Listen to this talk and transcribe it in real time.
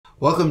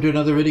Welcome to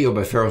another video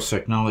by Pharos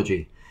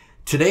Technology.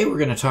 Today we're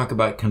going to talk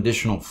about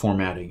conditional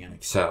formatting in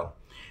Excel.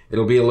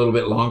 It'll be a little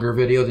bit longer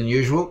video than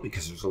usual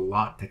because there's a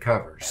lot to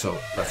cover. So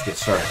let's get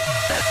started.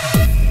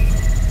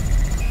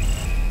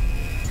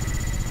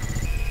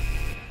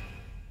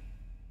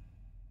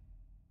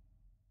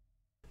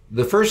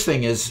 The first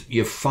thing is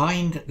you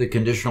find the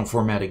conditional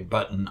formatting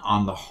button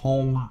on the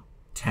Home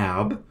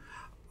tab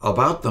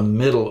about the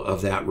middle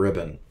of that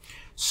ribbon.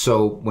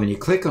 So when you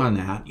click on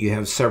that, you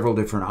have several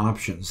different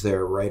options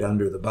there right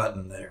under the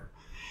button there.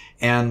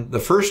 And the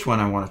first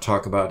one I want to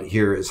talk about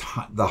here is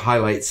the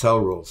highlight cell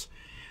rules.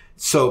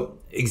 So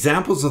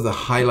examples of the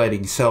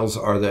highlighting cells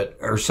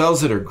are cells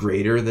that are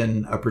greater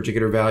than a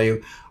particular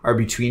value, are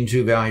between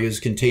two values,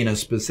 contain a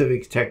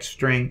specific text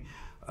string,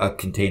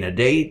 contain a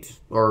date,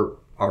 or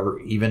are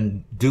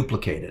even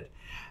duplicated.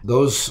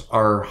 Those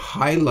are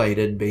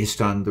highlighted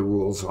based on the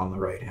rules on the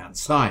right-hand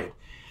side.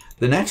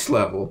 The next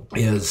level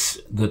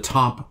is the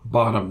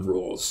top-bottom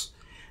rules.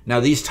 Now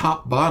these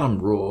top-bottom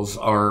rules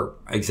are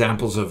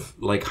examples of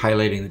like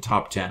highlighting the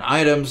top 10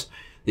 items,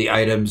 the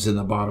items in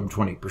the bottom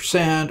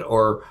 20%,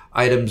 or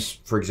items,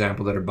 for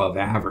example, that are above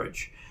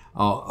average.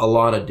 A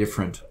lot of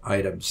different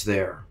items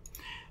there.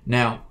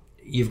 Now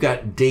you've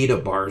got data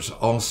bars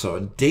also.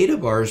 Data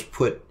bars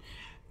put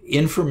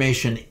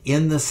information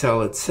in the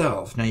cell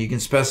itself. Now you can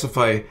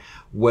specify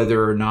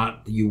whether or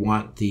not you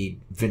want the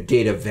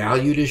data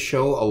value to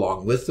show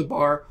along with the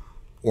bar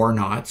or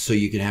not. So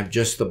you can have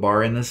just the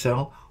bar in the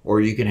cell,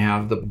 or you can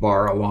have the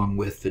bar along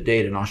with the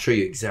data. And I'll show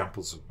you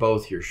examples of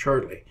both here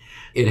shortly.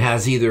 It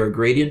has either a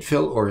gradient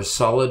fill or a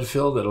solid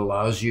fill that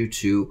allows you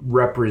to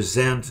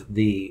represent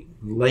the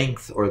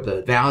length or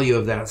the value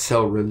of that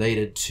cell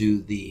related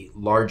to the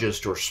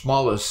largest or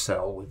smallest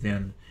cell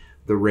within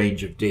the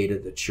range of data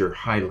that you're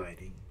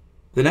highlighting.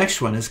 The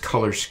next one is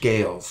color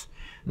scales.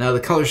 Now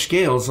the color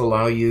scales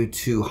allow you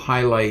to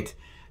highlight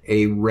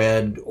a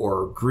red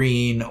or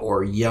green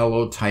or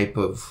yellow type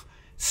of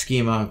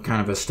schema,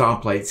 kind of a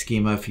stoplight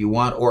schema if you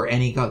want, or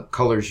any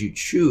colors you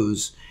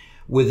choose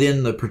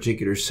within the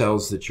particular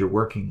cells that you're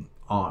working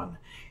on.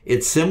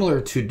 It's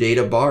similar to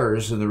data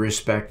bars in the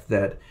respect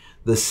that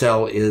the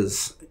cell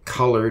is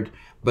colored,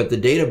 but the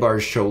data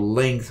bars show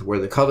length where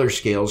the color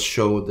scales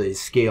show the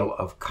scale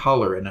of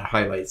color, and it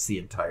highlights the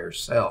entire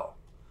cell.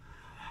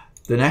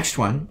 The next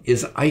one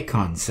is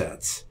icon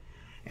sets.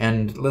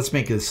 And let's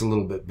make this a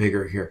little bit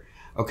bigger here.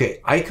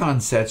 Okay,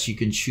 icon sets you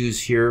can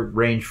choose here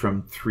range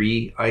from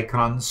 3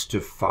 icons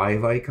to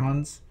 5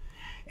 icons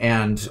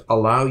and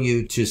allow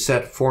you to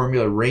set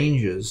formula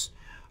ranges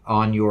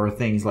on your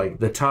things. Like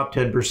the top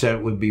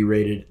 10% would be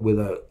rated with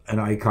an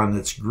icon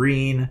that's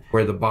green,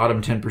 where the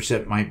bottom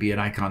 10% might be an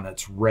icon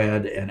that's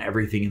red, and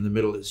everything in the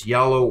middle is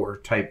yellow,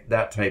 or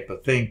that type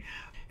of thing.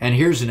 And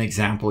here's an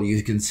example.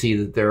 You can see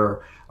that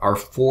there are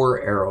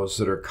 4 arrows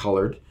that are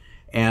colored,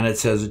 and it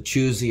says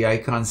choose the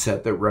icon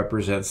set that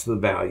represents the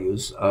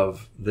values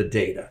of the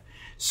data.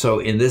 So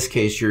in this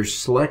case, you're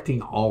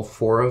selecting all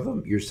 4 of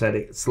them. You're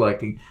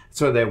selecting,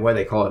 so that's why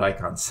they call it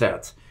icon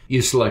sets.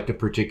 You select a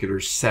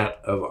particular set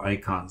of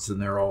icons, and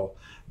they're all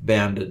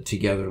banded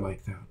together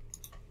like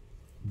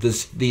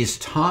that. These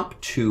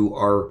top 2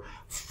 are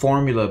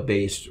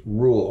formula-based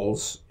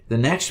rules. The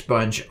next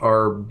bunch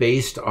are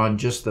based on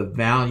just the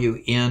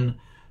value in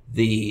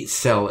the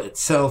cell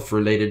itself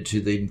related to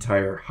the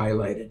entire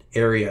highlighted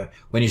area.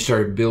 When you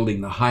start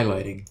building the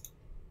highlighting,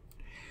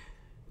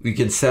 you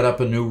can set up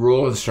a new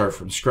rule and start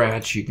from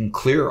scratch. You can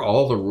clear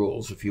all the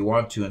rules if you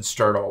want to and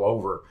start all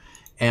over.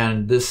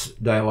 And this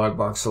dialog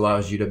box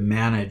allows you to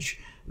manage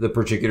the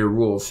particular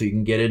rule. So you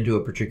can get into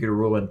a particular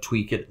rule and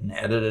tweak it and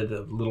edit it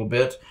a little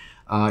bit.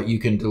 You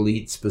can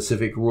delete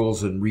specific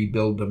rules and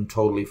rebuild them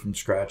totally from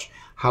scratch,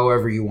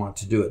 however you want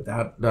to do it.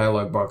 That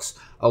dialog box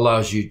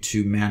allows you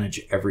to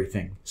manage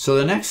everything. So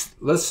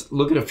let's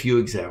look at a few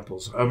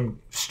examples.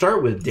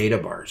 Start with data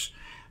bars.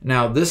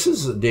 Now this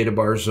is the data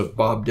bars of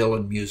Bob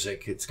Dylan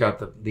music. It's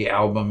got the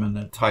album and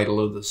the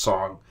title of the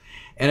song,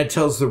 and it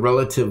tells the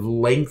relative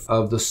length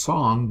of the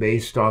song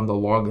based on the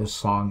longest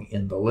song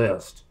in the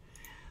list.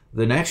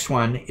 The next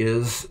one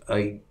is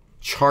a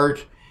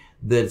chart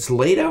that's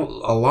laid out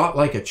a lot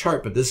like a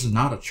chart, but this is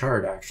not a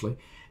chart actually.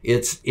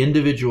 It's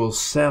individual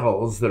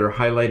cells that are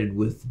highlighted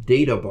with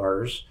data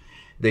bars.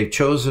 They've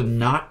chosen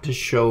not to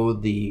show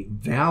the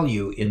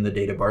value in the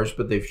data bars,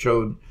 but they've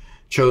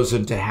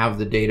chosen to have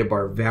the data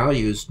bar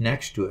values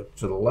next to it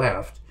to the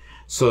left.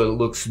 So it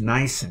looks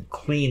nice and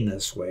clean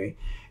this way.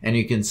 And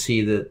you can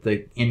see that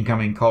the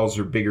incoming calls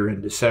are bigger in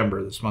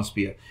December. This must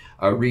be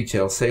a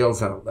retail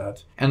sales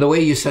outlet. And the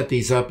way you set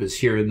these up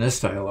is here in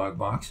this dialog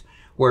box,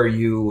 where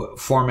you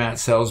format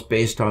cells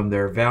based on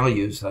their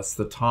values. That's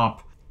the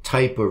top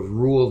type of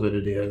rule that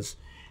it is.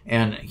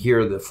 And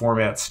here the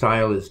format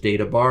style is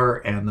data bar,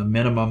 and the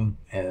minimum,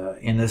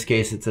 in this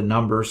case, it's a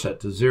number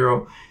set to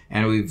 0.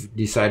 And we've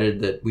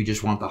decided that we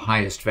just want the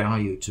highest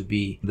value to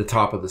be the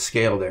top of the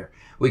scale there.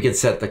 We can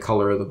set the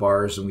color of the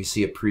bars, and we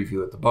see a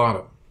preview at the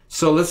bottom.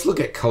 So let's look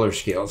at color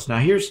scales. Now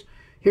here's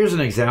an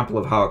example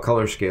of how a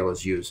color scale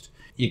is used.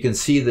 you can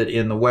see that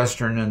in the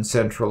Western and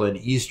Central and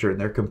Eastern,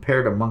 they're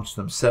compared amongst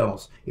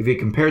themselves. If you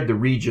compared the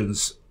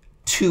regions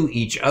to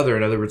each other,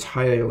 in other words,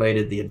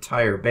 highlighted the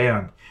entire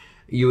band,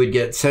 you would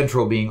get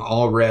Central being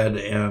all red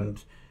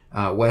and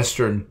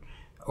Western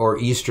or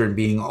Eastern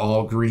being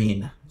all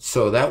green.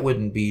 So that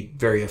wouldn't be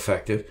very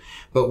effective.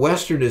 But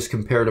Western is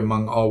compared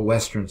among all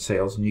Western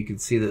sales, and you can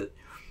see that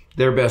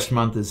their best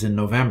month is in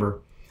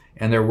November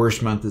and their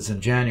worst month is in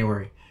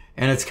January.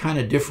 And it's kind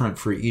of different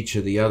for each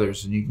of the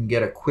others, and you can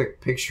get a quick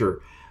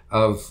picture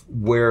of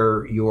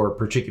where your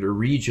particular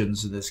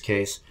regions, in this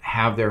case,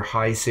 have their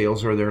high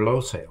sales or their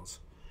low sales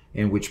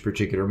in which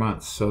particular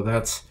months. So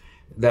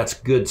that's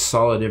good,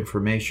 solid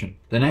information.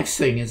 The next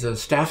thing is a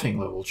staffing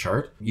level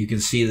chart. You can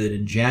see that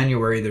in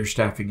January, their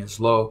staffing is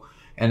low,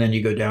 and then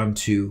you go down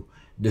to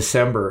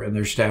December and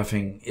their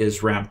staffing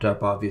is ramped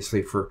up,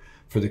 obviously, for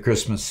the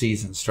Christmas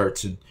season.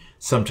 Starts in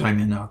sometime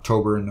in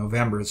October and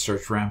November. It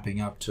starts ramping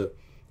up to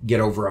get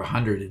over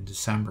 100 in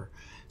December.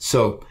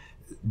 So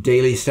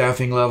daily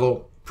staffing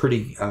level,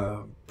 pretty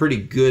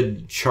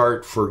good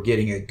chart for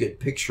getting a good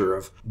picture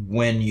of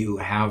when you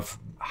have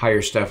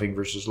higher staffing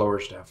versus lower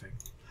staffing.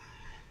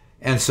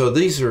 And so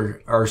these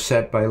are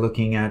set by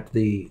looking at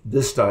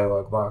this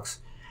dialog box.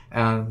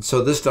 And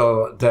so this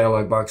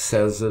dialog box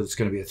says that it's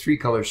going to be a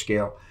 3-color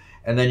scale.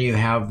 And then you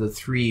have the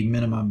 3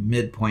 minimum,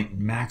 midpoint, and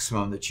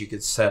maximum that you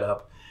could set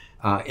up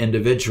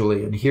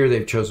individually. And here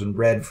they've chosen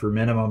red for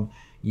minimum,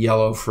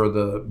 yellow for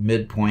the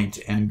midpoint,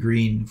 and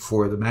green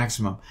for the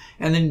maximum.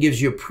 And then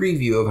gives you a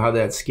preview of how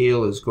that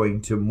scale is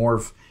going to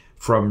morph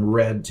from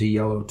red to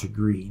yellow to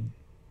green.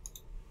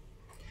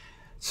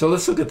 So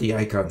let's look at the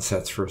icon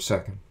sets for a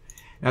second.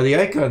 Now the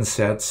icon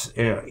sets,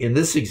 in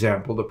this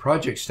example, the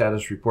project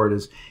status report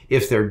is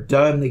if they're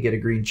done, they get a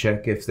green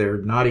check. If they're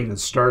not even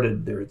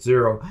started, they're at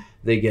 0,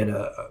 they get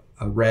a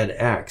red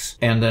X.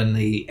 And then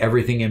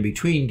everything in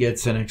between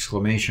gets an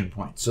exclamation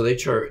point. So they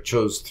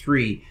chose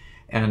 3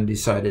 and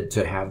decided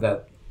to have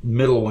that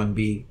middle one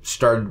be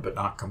started but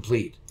not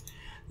complete.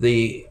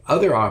 The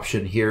other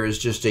option here is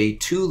just a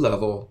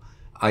 2-level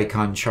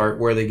icon chart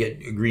where they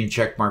get a green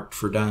check marked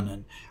for done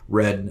and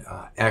red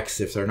X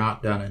if they're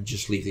not done, and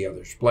just leave the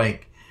others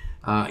blank.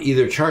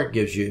 Either chart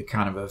gives you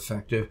kind of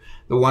effective.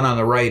 The one on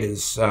the right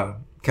is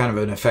kind of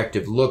an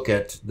effective look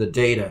at the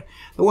data.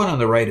 The one on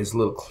the right is a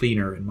little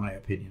cleaner in my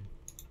opinion.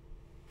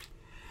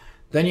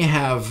 Then you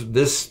have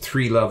this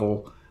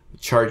 3-level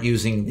chart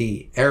using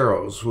the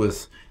arrows,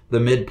 with the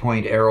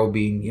midpoint arrow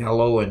being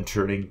yellow and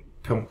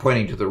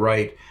pointing to the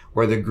right,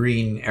 where the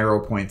green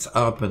arrow points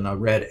up and the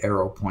red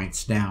arrow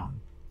points down.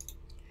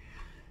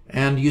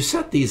 And you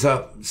set these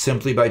up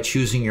simply by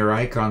choosing your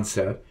icon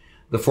set.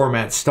 The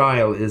format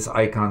style is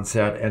icon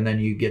set, and then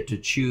you get to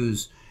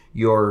choose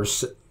your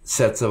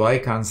sets of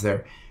icons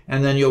there.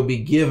 And then you'll be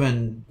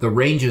given the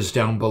ranges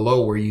down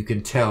below where you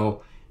can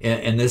tell,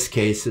 in this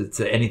case, it's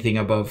anything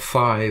above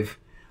 5.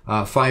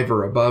 5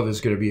 or above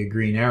is going to be a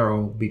green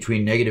arrow.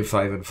 Between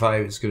 -5 and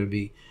 5 is going to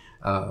be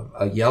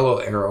a yellow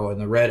arrow, and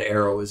the red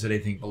arrow is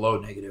anything below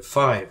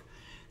 -5.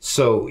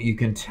 So you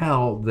can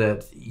tell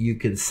that you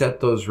can set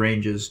those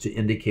ranges to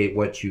indicate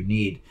what you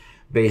need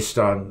based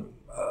on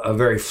a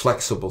very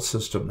flexible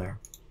system there.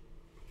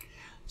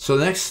 So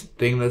the next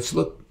thing, let's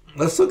look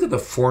at the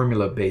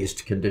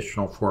formula-based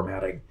conditional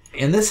formatting.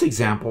 In this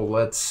example,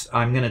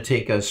 I'm going to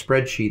take a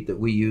spreadsheet that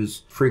we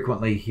use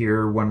frequently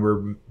here when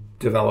we're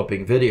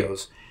developing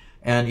videos.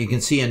 And you can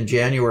see in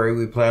January,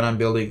 we plan on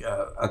building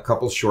a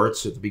couple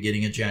shorts at the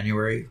beginning of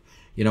January.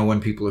 You know,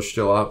 when people are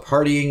still out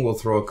partying, we'll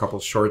throw a couple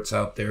shorts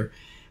out there.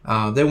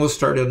 Then we'll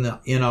start in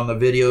on the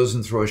videos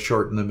and throw a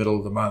short in the middle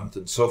of the month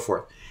and so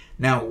forth.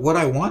 Now, what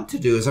I want to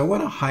do is I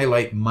want to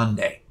highlight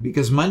Monday,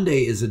 because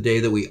Monday is a day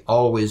that we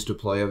always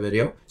deploy a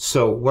video.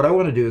 So what I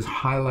want to do is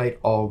highlight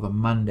all the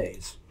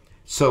Mondays.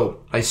 So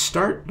I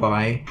start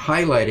by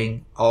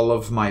highlighting all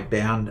of my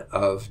band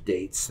of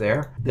dates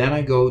there. Then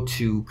I go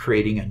to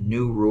creating a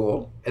new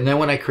rule. And then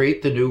when I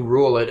create the new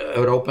rule, it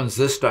opens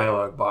this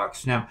dialog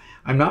box. Now,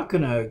 I'm not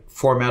going to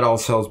format all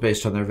cells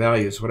based on their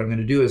values. What I'm going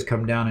to do is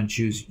come down and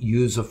choose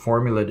use a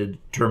formula to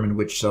determine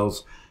which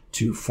cells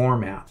to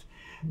format.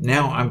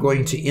 Now I'm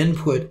going to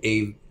input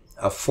a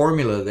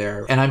formula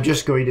there, and I'm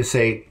just going to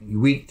say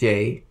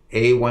weekday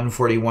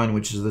A141,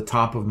 which is the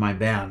top of my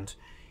band,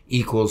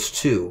 equals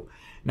 2.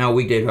 Now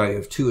weekday value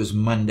of 2 is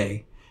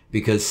Monday,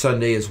 because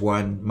Sunday is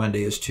 1,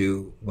 Monday is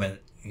 2,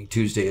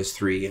 Tuesday is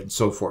 3, and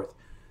so forth.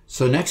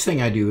 So next thing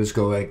I do is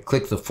I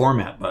click the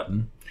format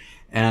button,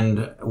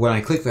 and when I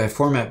click that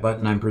format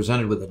button, I'm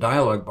presented with a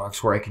dialog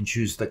box where I can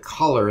choose the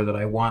color that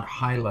I want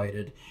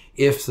highlighted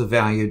if the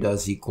value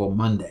does equal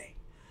Monday.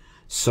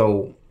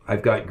 So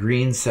I've got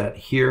green set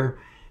here,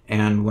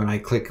 and when I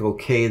click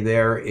OK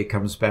there, it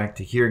comes back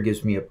to here,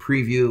 gives me a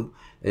preview.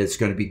 It's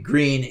going to be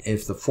green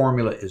if the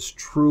formula is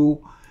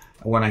true.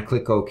 When I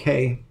click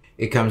OK,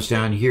 it comes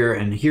down here,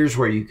 and here's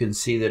where you can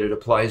see that it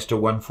applies to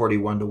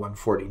 141 to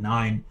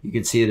 149. You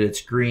can see that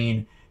it's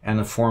green, and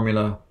the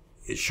formula,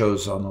 it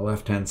shows on the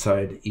left-hand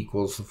side,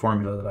 equals the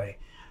formula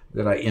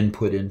that I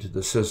input into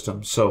the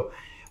system. So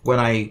when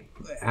I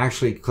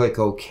actually click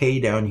OK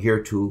down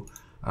here to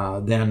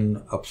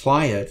then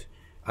apply it,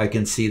 I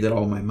can see that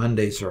all my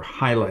Mondays are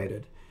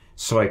highlighted.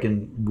 So I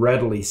can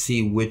readily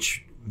see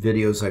which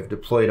videos I've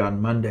deployed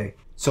on Monday.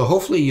 So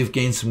hopefully you've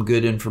gained some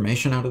good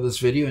information out of this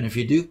video. And if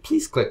you do,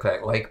 please click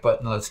that like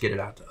button. Let's get it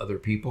out to other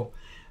people.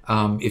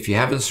 If you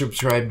haven't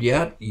subscribed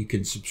yet, you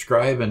can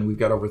subscribe. And we've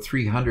got over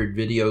 300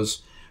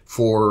 videos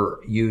for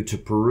you to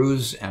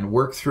peruse and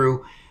work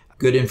through.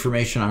 Good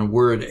information on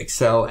Word,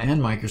 Excel,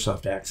 and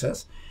Microsoft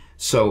Access.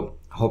 So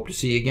hope to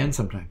see you again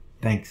sometime.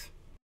 Thanks.